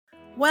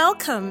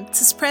Welcome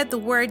to Spread the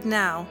Word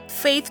Now.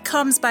 Faith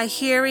comes by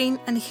hearing,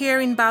 and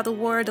hearing by the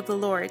word of the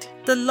Lord.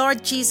 The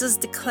Lord Jesus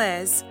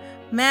declares,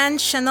 "Man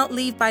shall not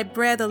live by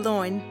bread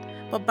alone,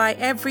 but by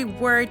every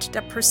word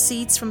that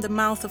proceeds from the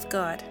mouth of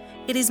God."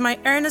 It is my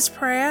earnest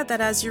prayer that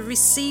as you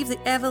receive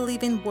the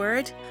ever-living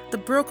word, the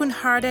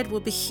brokenhearted will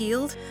be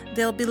healed,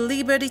 there will be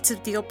liberty to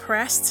the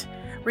oppressed,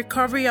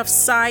 recovery of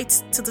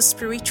sight to the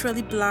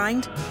spiritually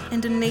blind, in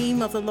the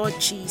name of the Lord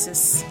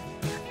Jesus.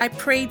 I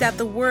pray that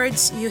the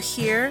words you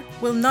hear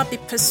will not be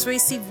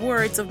persuasive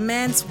words of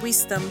man's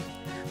wisdom,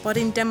 but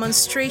in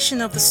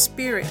demonstration of the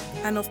Spirit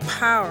and of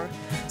power,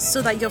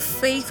 so that your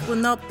faith will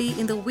not be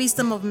in the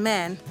wisdom of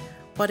man,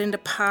 but in the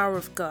power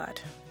of God.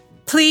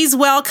 Please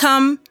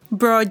welcome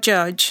Bro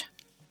Judge.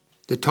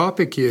 The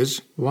topic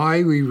is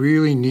why we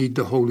really need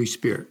the Holy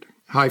Spirit.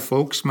 Hi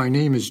folks, my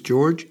name is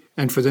George,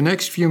 and for the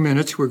next few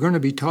minutes we're going to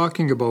be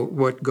talking about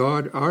what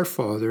God our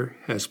Father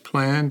has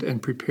planned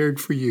and prepared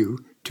for you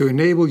to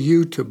enable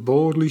you to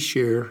boldly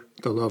share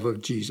the love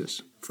of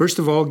Jesus. First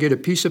of all, get a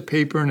piece of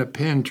paper and a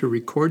pen to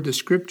record the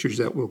scriptures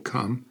that will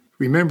come.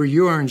 Remember,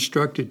 you are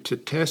instructed to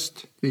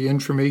test the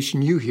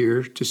information you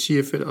hear to see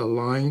if it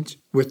aligns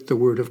with the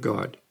Word of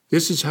God.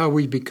 This is how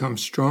we become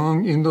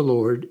strong in the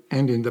Lord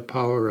and in the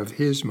power of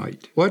His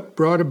might. What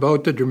brought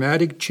about the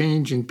dramatic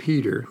change in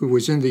Peter, who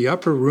was in the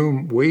upper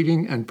room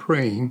waiting and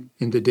praying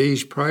in the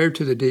days prior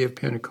to the day of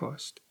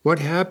Pentecost? What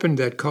happened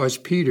that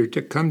caused Peter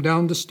to come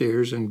down the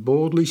stairs and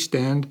boldly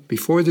stand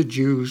before the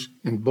Jews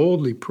and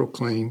boldly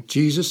proclaim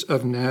Jesus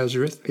of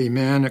Nazareth, a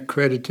man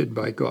accredited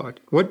by God?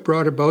 What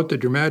brought about the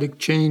dramatic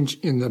change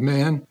in the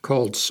man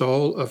called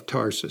Saul of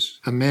Tarsus,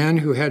 a man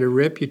who had a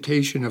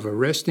reputation of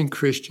arresting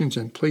Christians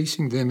and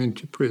placing them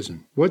into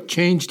prison? What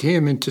changed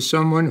him into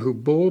someone who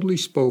boldly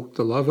spoke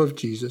the love of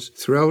Jesus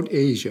throughout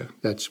Asia,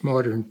 that's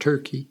modern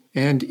Turkey,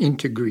 and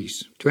into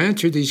Greece? To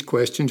answer these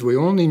questions, we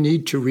only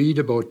need to read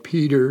about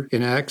Peter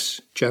in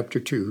Acts chapter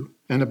 2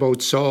 and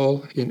about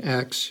Saul in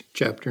Acts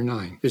chapter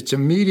 9. It's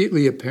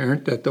immediately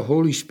apparent that the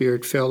Holy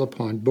Spirit fell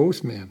upon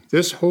both men.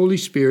 This Holy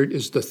Spirit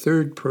is the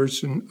third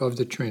person of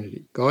the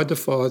Trinity: God the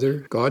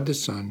Father, God the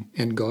Son,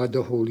 and God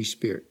the Holy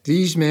Spirit.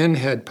 These men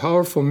had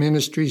powerful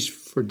ministries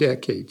for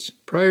decades.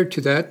 Prior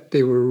to that,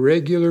 they were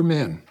regular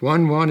men.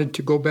 One wanted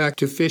to go back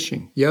to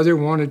fishing. The other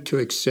wanted to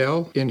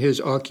excel in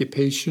his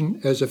occupation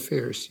as a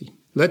Pharisee.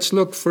 Let's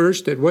look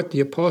first at what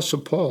the Apostle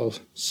Paul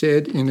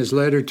said in his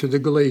letter to the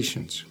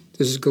Galatians.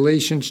 This is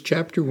Galatians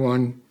chapter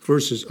 1,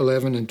 verses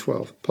 11 and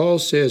 12. Paul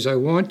says, "I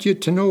want you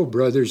to know,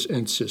 brothers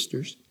and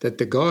sisters, that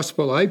the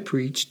gospel I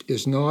preached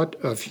is not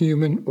of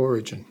human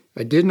origin.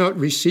 I did not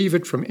receive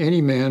it from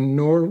any man,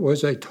 nor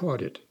was I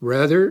taught it.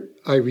 Rather,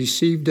 I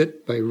received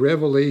it by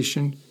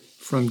revelation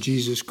from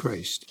Jesus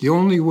Christ." The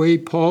only way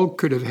Paul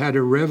could have had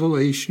a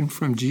revelation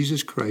from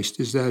Jesus Christ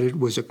is that it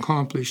was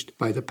accomplished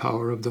by the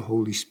power of the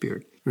Holy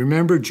Spirit.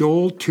 Remember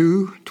Joel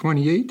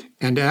 2:28?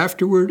 "And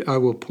afterward I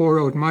will pour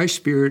out my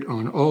spirit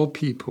on all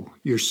people.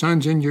 Your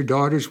sons and your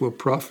daughters will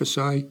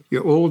prophesy.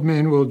 Your old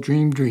men will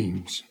dream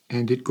dreams."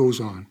 And it goes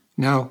on.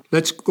 Now,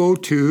 let's go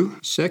to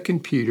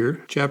 2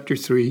 Peter chapter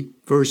 3,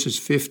 verses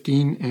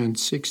 15 and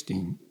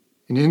 16.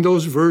 And in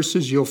those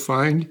verses, you'll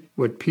find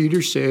what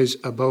Peter says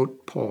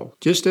about Paul.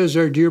 "Just as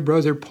our dear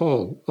brother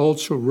Paul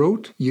also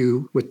wrote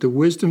you with the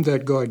wisdom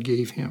that God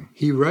gave him.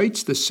 He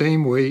writes the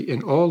same way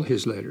in all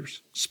his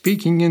letters,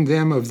 speaking in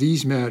them of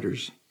these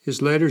matters.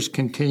 His letters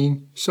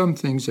contain some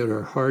things that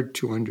are hard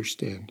to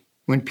understand."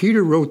 When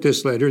Peter wrote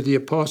this letter, the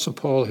Apostle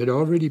Paul had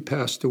already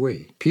passed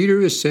away.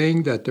 Peter is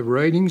saying that the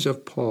writings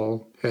of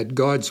Paul had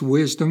God's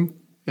wisdom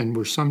and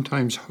were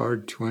sometimes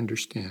hard to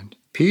understand.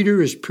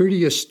 Peter is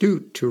pretty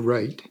astute to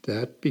write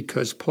that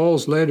because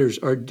Paul's letters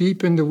are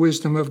deep in the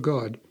wisdom of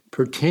God,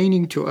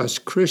 pertaining to us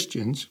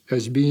Christians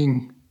as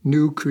being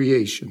new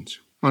creations.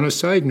 On a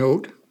side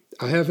note,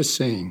 I have a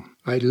saying: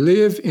 I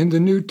live in the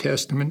New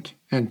Testament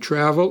and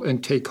travel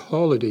and take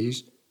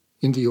holidays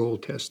in the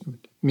Old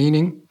Testament.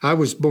 Meaning, I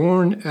was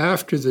born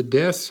after the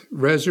death,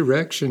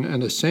 resurrection,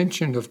 and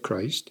ascension of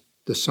Christ,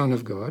 the Son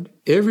of God.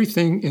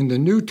 Everything in the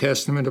New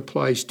Testament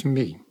applies to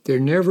me. There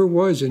never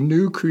was a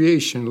new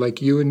creation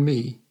like you and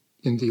me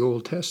in the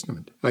Old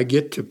Testament. I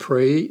get to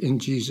pray in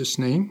Jesus'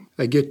 name.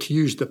 I get to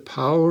use the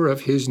power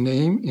of His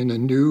name in a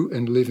new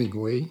and living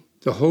way.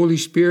 The Holy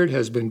Spirit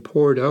has been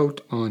poured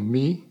out on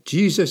me.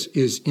 Jesus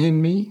is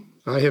in me.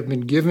 I have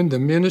been given the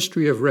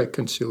ministry of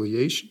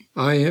reconciliation.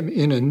 I am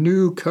in a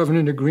new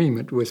covenant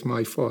agreement with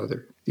my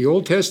Father. The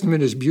Old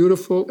Testament is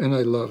beautiful and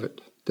I love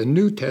it. The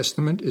New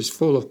Testament is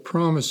full of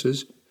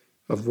promises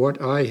of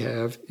what I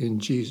have in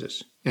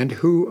Jesus and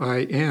who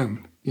I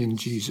am in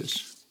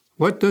Jesus.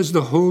 What does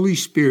the Holy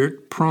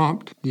Spirit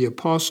prompt the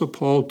Apostle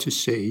Paul to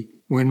say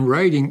when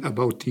writing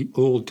about the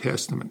Old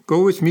Testament?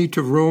 Go with me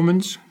to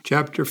Romans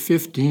chapter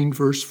 15,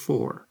 verse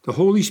 4. The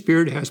Holy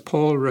Spirit has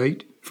Paul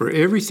write, "For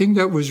everything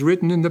that was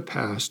written in the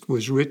past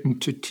was written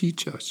to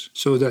teach us,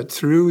 so that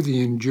through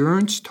the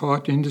endurance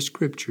taught in the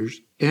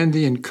Scriptures and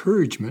the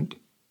encouragement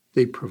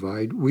they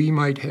provide, we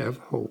might have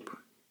hope."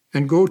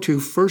 And go to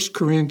 1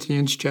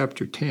 Corinthians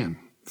chapter 10,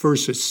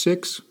 verses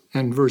 6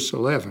 and verse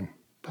 11.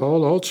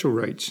 Paul also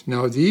writes,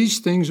 "Now these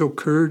things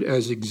occurred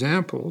as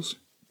examples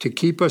to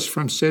keep us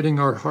from setting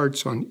our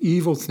hearts on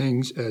evil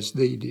things as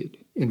they did."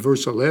 In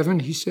verse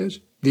 11, he says,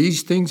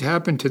 "These things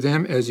happened to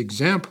them as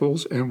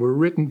examples and were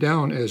written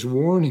down as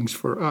warnings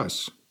for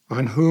us,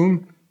 on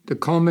whom the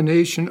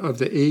culmination of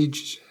the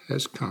age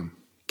has come."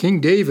 King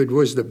David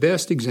was the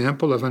best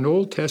example of an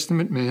Old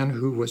Testament man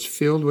who was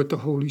filled with the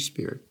Holy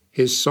Spirit.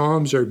 His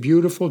Psalms are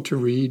beautiful to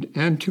read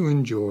and to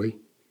enjoy,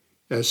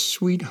 as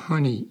sweet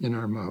honey in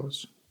our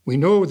mouths. We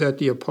know that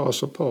the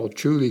Apostle Paul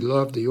truly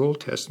loved the Old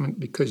Testament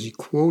because he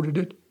quoted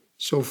it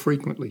so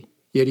frequently.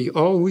 Yet he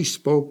always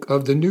spoke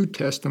of the New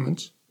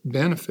Testament's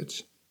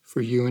benefits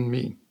for you and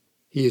me.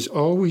 He is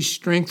always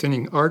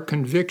strengthening our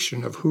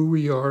conviction of who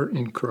we are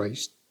in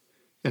Christ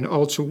and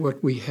also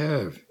what we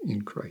have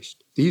in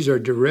Christ. These are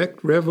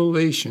direct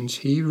revelations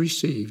he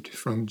received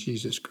from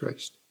Jesus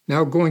Christ.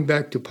 Now, going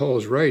back to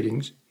Paul's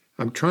writings,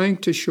 I'm trying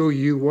to show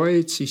you why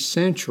it's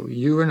essential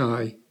you and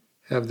I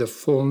have the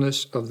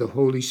fullness of the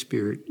Holy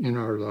Spirit in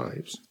our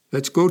lives.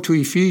 Let's go to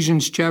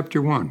Ephesians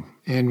chapter 1.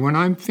 And when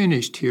I'm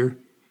finished here,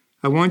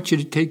 I want you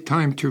to take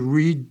time to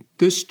read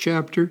this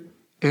chapter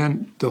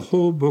and the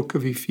whole book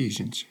of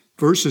Ephesians.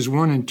 Verses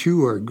 1 and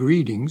 2 are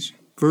greetings.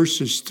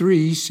 Verses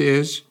 3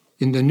 says,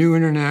 in the New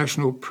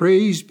International,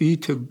 "Praise be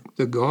to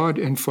the God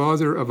and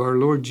Father of our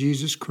Lord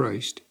Jesus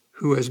Christ,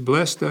 who has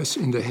blessed us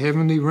in the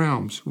heavenly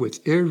realms with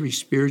every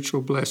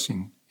spiritual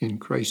blessing in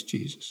Christ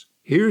Jesus."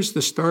 Here's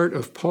the start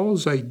of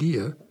Paul's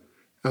idea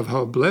of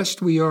how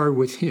blessed we are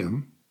with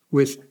him,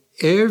 with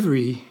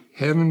every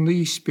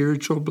heavenly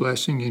spiritual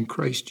blessing in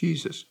Christ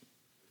Jesus,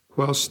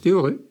 while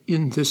still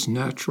in this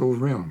natural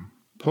realm.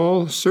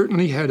 Paul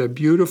certainly had a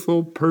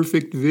beautiful,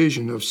 perfect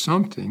vision of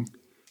something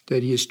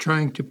that he is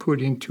trying to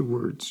put into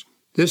words.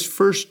 This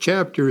first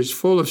chapter is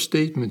full of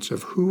statements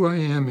of who I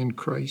am in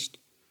Christ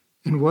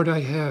and what I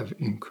have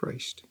in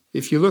Christ.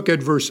 If you look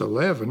at verse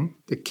 11,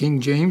 the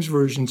King James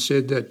Version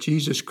said that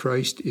Jesus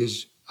Christ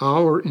is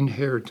our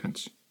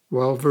inheritance,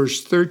 while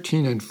verse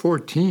 13 and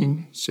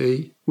 14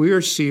 say, we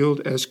are sealed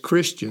as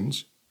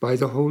Christians by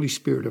the Holy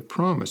Spirit of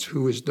promise,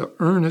 who is the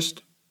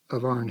earnest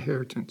of our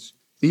inheritance.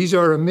 These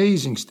are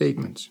amazing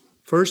statements.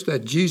 First,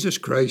 that Jesus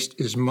Christ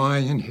is my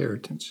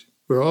inheritance.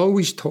 We're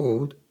always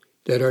told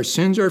that our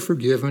sins are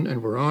forgiven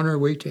and we're on our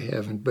way to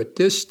heaven, but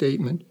this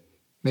statement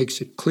makes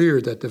it clear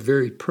that the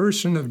very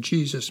person of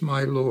Jesus,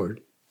 my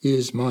Lord,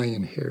 is my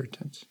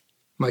inheritance,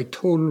 my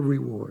total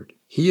reward.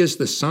 He is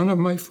the Son of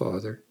my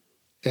Father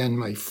and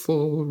my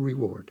full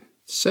reward.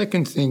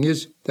 Second thing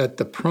is that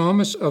the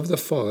promise of the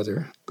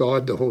Father,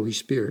 God the Holy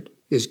Spirit,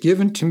 is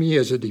given to me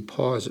as a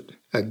deposit,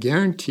 a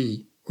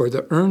guarantee, or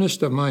the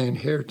earnest of my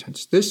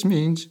inheritance. This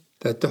means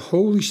that the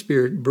Holy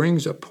Spirit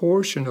brings a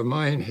portion of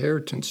my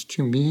inheritance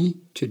to me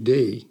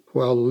today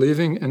while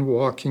living and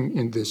walking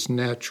in this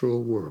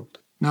natural world.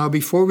 Now,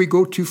 before we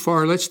go too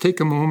far, let's take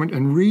a moment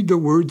and read the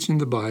words in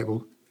the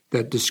Bible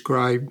that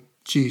describe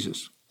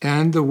Jesus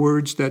and the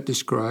words that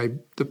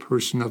describe the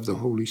person of the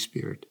Holy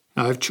Spirit.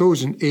 Now, I've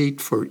chosen 8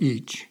 for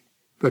each,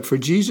 but for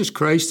Jesus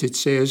Christ it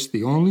says,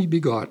 the only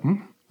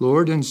begotten,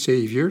 Lord and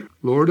Savior,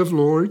 Lord of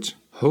Lords,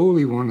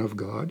 Holy One of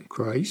God,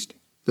 Christ,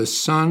 the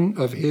Son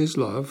of His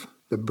love,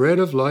 the bread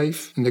of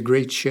life, and the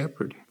great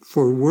shepherd.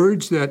 For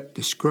words that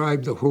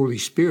describe the Holy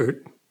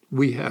Spirit,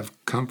 we have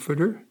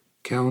Comforter,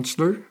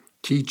 Counselor,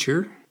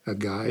 Teacher, a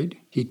guide.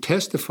 He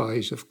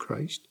testifies of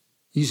Christ.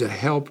 He's a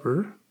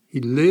helper. He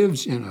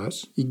lives in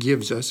us. He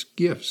gives us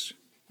gifts.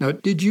 Now,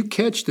 did you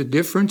catch the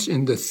difference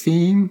in the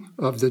theme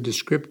of the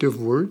descriptive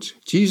words?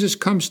 Jesus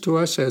comes to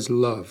us as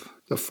love.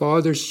 The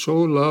Father so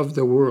loved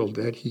the world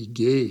that He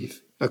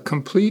gave. A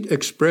complete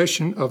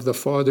expression of the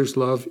Father's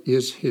love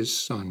is His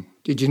Son.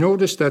 Did you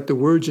notice that the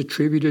words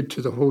attributed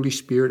to the Holy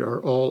Spirit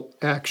are all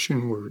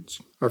action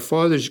words? Our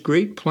Father's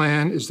great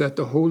plan is that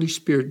the Holy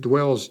Spirit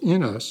dwells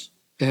in us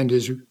and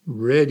is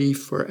ready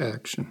for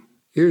action.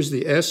 Here's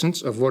the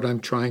essence of what I'm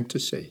trying to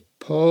say.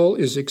 Paul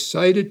is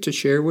excited to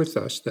share with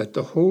us that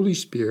the Holy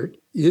Spirit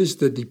is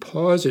the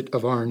deposit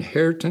of our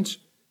inheritance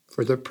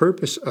for the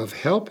purpose of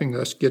helping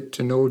us get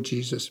to know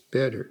Jesus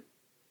better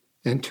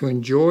and to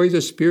enjoy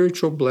the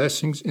spiritual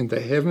blessings in the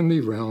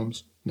heavenly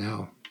realms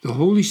now. The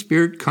Holy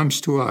Spirit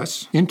comes to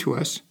us, into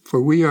us,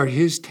 for we are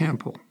His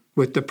temple,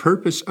 with the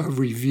purpose of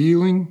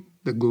revealing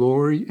the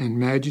glory and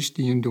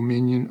majesty and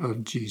dominion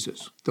of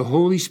Jesus. The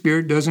Holy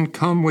Spirit doesn't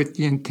come with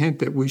the intent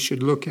that we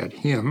should look at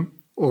Him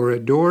or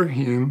adore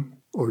Him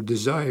or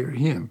desire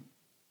Him.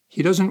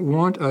 He doesn't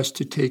want us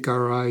to take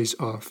our eyes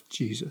off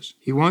Jesus.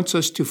 He wants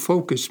us to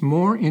focus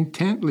more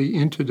intently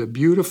into the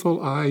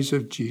beautiful eyes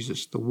of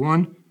Jesus, the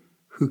one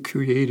who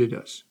created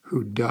us,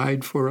 who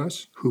died for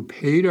us, who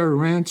paid our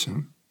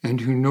ransom,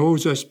 and who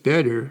knows us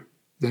better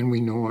than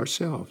we know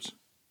ourselves.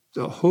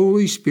 The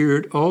Holy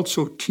Spirit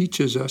also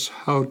teaches us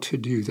how to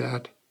do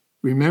that.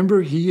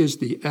 Remember, He is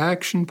the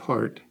action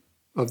part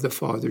of the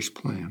Father's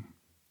plan.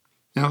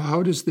 Now,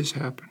 how does this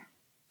happen?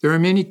 There are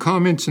many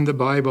comments in the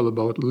Bible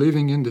about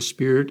living in the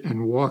Spirit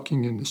and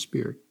walking in the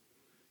Spirit.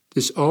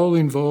 This all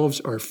involves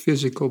our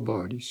physical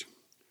bodies.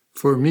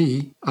 For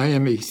me, I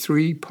am a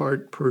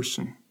 3-part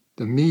person.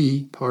 The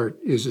me part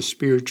is a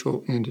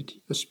spiritual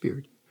entity, a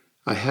spirit.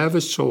 I have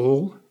a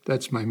soul,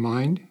 that's my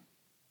mind,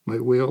 my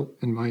will,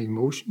 and my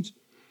emotions,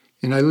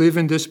 and I live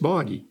in this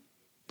body.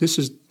 This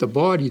is the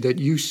body that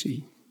you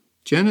see.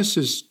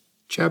 Genesis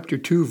chapter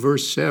 2,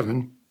 verse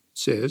 7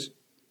 says,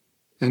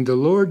 "And the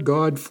Lord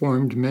God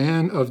formed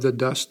man of the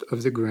dust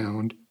of the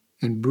ground,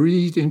 and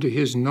breathed into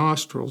his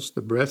nostrils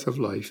the breath of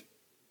life,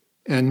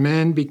 and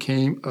man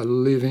became a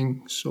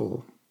living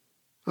soul."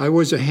 I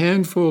was a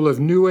handful of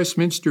New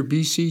Westminster,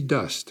 BC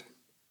dust.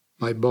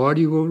 My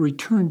body will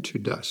return to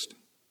dust.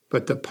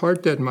 But the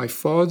part that my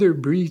Father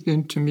breathed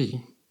into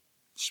me,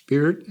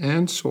 spirit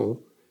and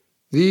soul,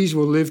 these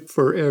will live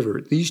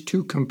forever. These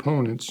two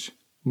components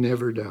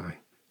never die.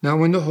 Now,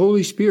 when the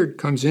Holy Spirit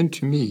comes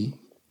into me,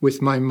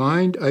 with my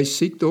mind I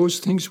seek those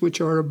things which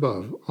are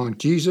above, on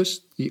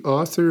Jesus, the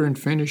author and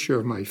finisher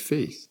of my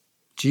faith,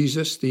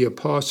 Jesus, the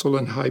apostle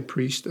and high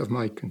priest of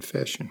my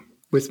confession.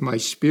 With my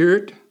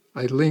spirit,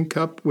 I link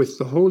up with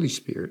the Holy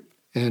Spirit,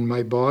 and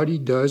my body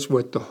does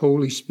what the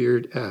Holy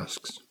Spirit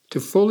asks. To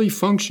fully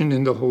function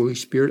in the Holy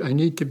Spirit, I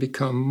need to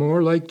become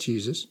more like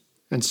Jesus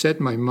and set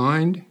my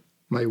mind,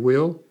 my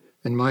will,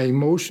 and my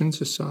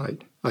emotions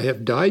aside. I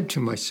have died to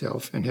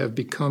myself and have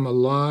become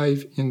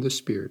alive in the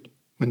Spirit.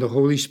 When the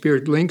Holy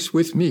Spirit links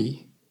with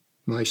me,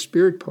 my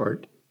spirit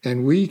part,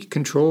 and we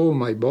control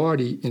my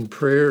body in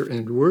prayer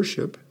and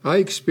worship, I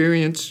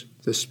experience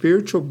the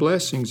spiritual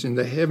blessings in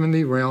the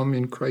heavenly realm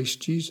in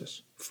Christ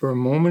Jesus. For a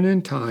moment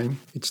in time,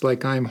 it's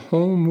like I'm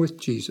home with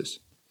Jesus,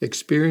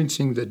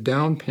 experiencing the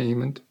down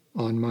payment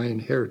on my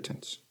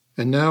inheritance.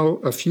 And now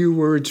a few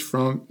words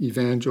from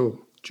Evangel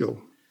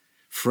Joe.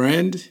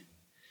 Friend,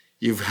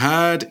 you've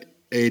had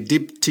a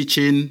deep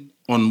teaching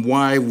on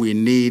why we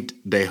need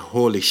the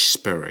Holy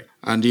Spirit.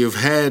 And you've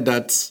heard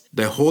that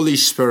the Holy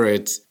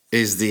Spirit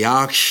is the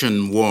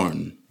action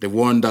one, the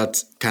one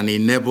that can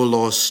enable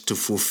us to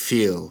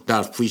fulfill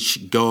that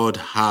which God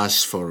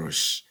has for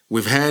us.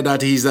 We've heard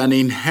that He's an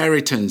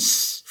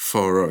inheritance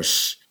for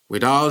us.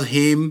 Without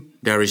Him,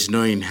 there is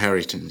no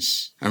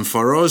inheritance. And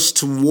for us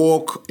to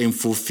walk in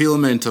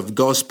fulfillment of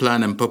God's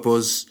plan and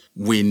purpose,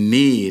 we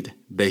need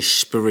the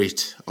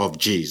Spirit of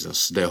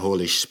Jesus, the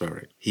Holy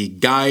Spirit. He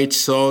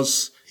guides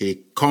us,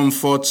 He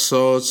comforts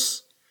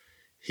us,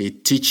 He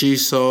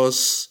teaches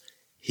us,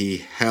 He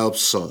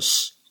helps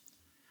us.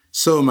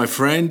 So, my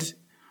friend,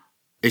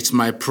 it's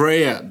my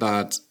prayer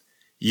that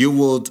you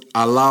would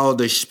allow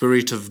the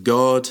Spirit of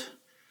God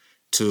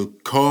to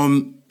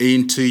come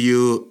into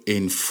you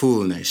in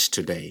fullness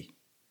today.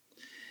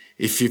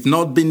 If you've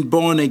not been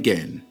born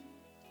again,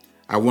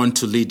 I want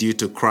to lead you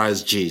to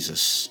Christ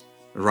Jesus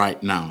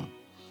right now.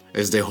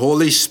 It's the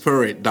Holy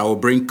Spirit that will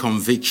bring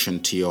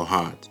conviction to your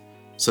heart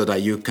so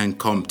that you can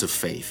come to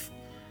faith.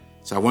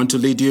 So I want to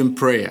lead you in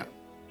prayer.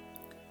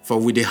 For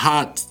with the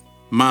heart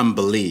man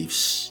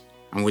believes,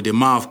 and with the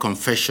mouth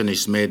confession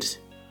is made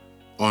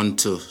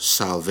unto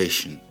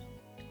salvation.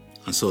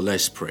 And so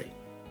let's pray.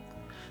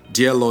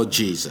 Dear Lord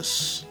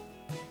Jesus,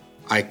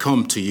 I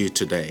come to you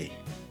today.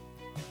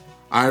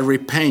 I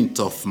repent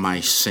of my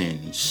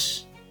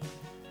sins.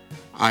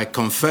 I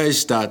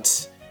confess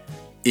that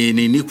in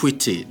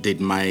iniquity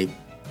did my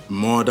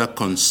mother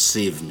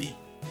conceive me.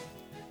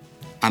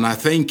 And I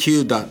thank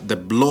you that the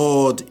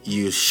blood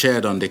you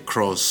shed on the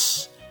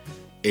cross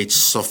is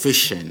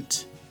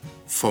sufficient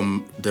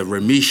for the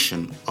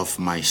remission of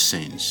my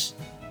sins.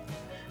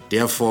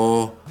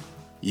 Therefore,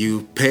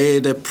 you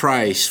paid the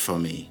price for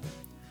me.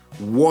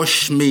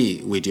 Wash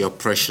me with your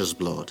precious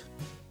blood.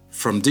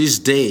 From this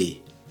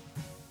day,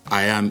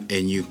 I am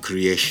a new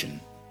creation.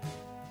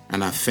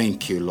 And I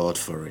thank you, Lord,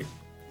 for it.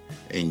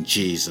 In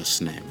Jesus'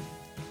 name,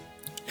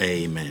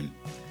 amen.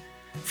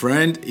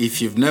 Friend,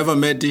 if you've never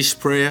made this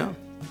prayer,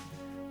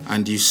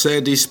 and you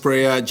said this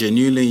prayer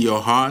genuinely in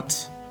your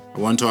heart, I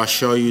want to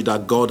assure you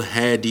that God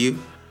heard you,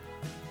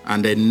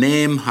 and a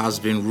name has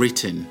been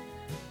written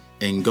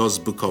in God's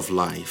book of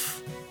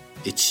life.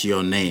 It's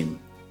your name.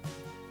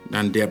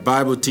 And the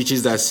Bible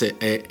teaches that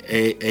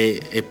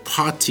a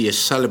party, a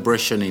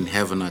celebration in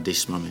heaven at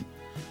this moment.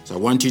 So I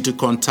want you to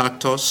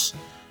contact us,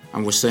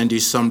 and we'll send you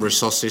some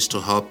resources to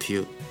help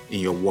you in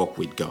your walk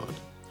with God.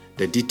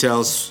 The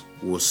details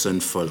will soon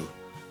follow.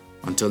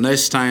 Until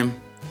next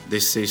time,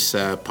 this is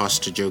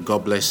Pastor Joe.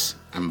 God bless,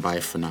 and bye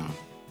for now.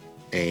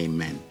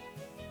 Amen.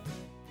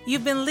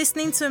 You've been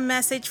listening to a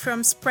message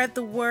from Spread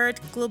the Word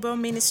Global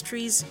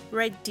Ministries,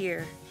 Red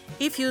Deer.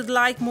 If you'd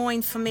like more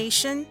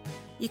information,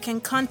 you can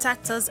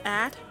contact us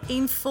at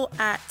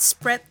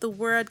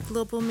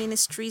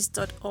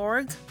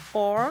info@spreadthewordglobalministries.org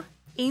or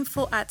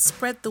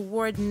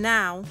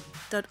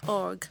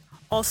info@spreadthewordnow.org,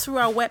 or through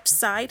our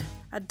website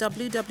at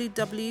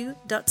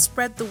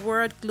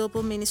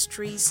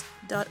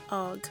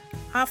www.spreadthewordglobalministries.org.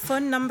 Our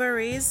phone number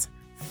is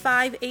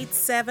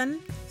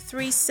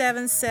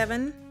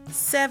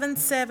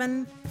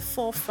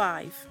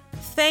 587-377-7745.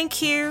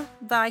 Thank you.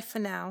 Bye for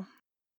now.